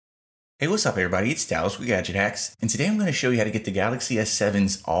Hey, what's up everybody, it's Dallas with Gadget Hacks, and today I'm going to show you how to get the Galaxy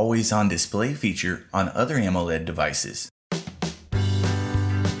S7's always on display feature on other AMOLED devices.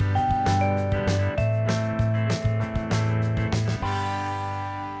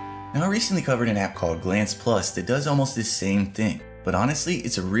 Now I recently covered an app called Glance Plus that does almost this same thing, but honestly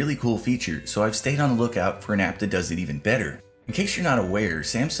it's a really cool feature, so I've stayed on the lookout for an app that does it even better. In case you're not aware,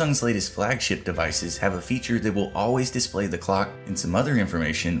 Samsung's latest flagship devices have a feature that will always display the clock and some other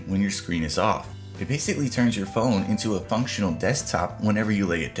information when your screen is off. It basically turns your phone into a functional desktop whenever you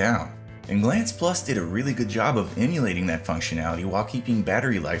lay it down. And Glance Plus did a really good job of emulating that functionality while keeping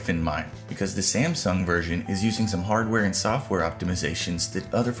battery life in mind, because the Samsung version is using some hardware and software optimizations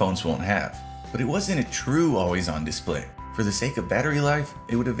that other phones won't have. But it wasn't a true always-on display. For the sake of battery life,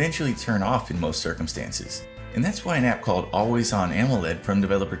 it would eventually turn off in most circumstances. And that's why an app called On AMOLED from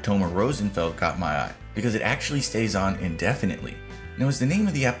developer Tomer Rosenfeld caught my eye, because it actually stays on indefinitely. Now, as the name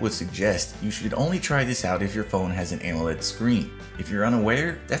of the app would suggest, you should only try this out if your phone has an AMOLED screen. If you're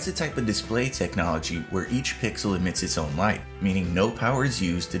unaware, that's a type of display technology where each pixel emits its own light, meaning no power is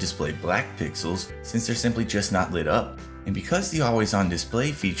used to display black pixels since they're simply just not lit up. And because the always on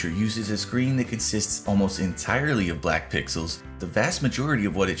display feature uses a screen that consists almost entirely of black pixels, the vast majority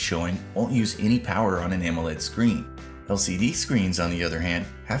of what it's showing won't use any power on an AMOLED screen. LCD screens, on the other hand,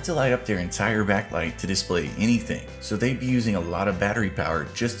 have to light up their entire backlight to display anything, so they'd be using a lot of battery power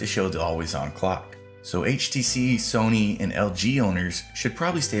just to show the always on clock. So HTC, Sony, and LG owners should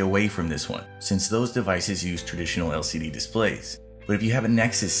probably stay away from this one, since those devices use traditional LCD displays. But if you have a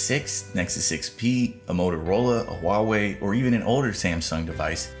Nexus 6, Nexus 6P, a Motorola, a Huawei, or even an older Samsung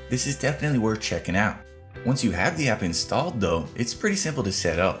device, this is definitely worth checking out. Once you have the app installed though, it's pretty simple to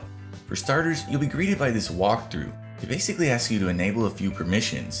set up. For starters, you'll be greeted by this walkthrough. It basically asks you to enable a few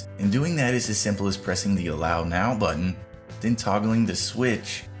permissions, and doing that is as simple as pressing the Allow Now button, then toggling the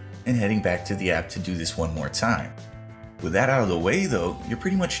switch, and heading back to the app to do this one more time. With that out of the way though, you're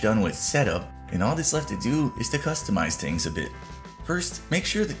pretty much done with setup, and all that's left to do is to customize things a bit. First, make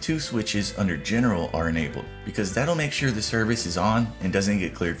sure the two switches under General are enabled, because that'll make sure the service is on and doesn't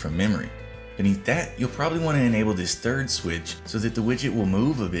get cleared from memory. Beneath that, you'll probably want to enable this third switch so that the widget will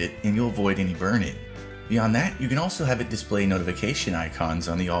move a bit and you'll avoid any burn-in. Beyond that, you can also have it display notification icons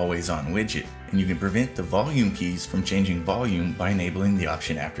on the always on widget, and you can prevent the volume keys from changing volume by enabling the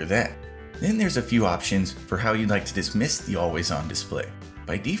option after that. Then there's a few options for how you'd like to dismiss the always on display.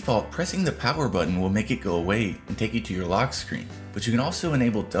 By default, pressing the power button will make it go away and take you to your lock screen, but you can also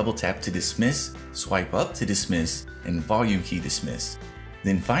enable double tap to dismiss, swipe up to dismiss, and volume key dismiss.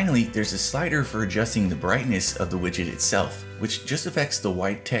 Then finally, there's a slider for adjusting the brightness of the widget itself, which just affects the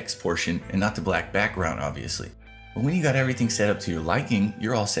white text portion and not the black background, obviously. But when you got everything set up to your liking,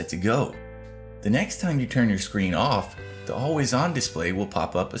 you're all set to go. The next time you turn your screen off, the always on display will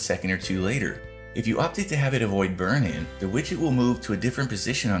pop up a second or two later. If you opted to have it avoid burn-in, the widget will move to a different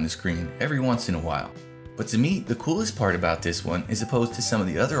position on the screen every once in a while. But to me, the coolest part about this one, as opposed to some of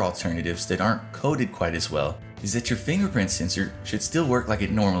the other alternatives that aren't coded quite as well, is that your fingerprint sensor should still work like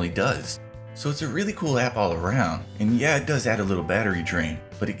it normally does. So it's a really cool app all around, and yeah, it does add a little battery drain,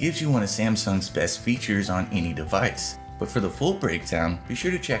 but it gives you one of Samsung's best features on any device. But for the full breakdown, be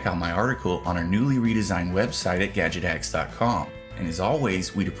sure to check out my article on our newly redesigned website at gadgethacks.com. And as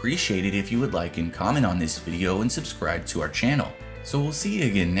always, we'd appreciate it if you would like and comment on this video and subscribe to our channel. So we'll see you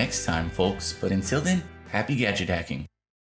again next time, folks, but until then, happy gadget hacking.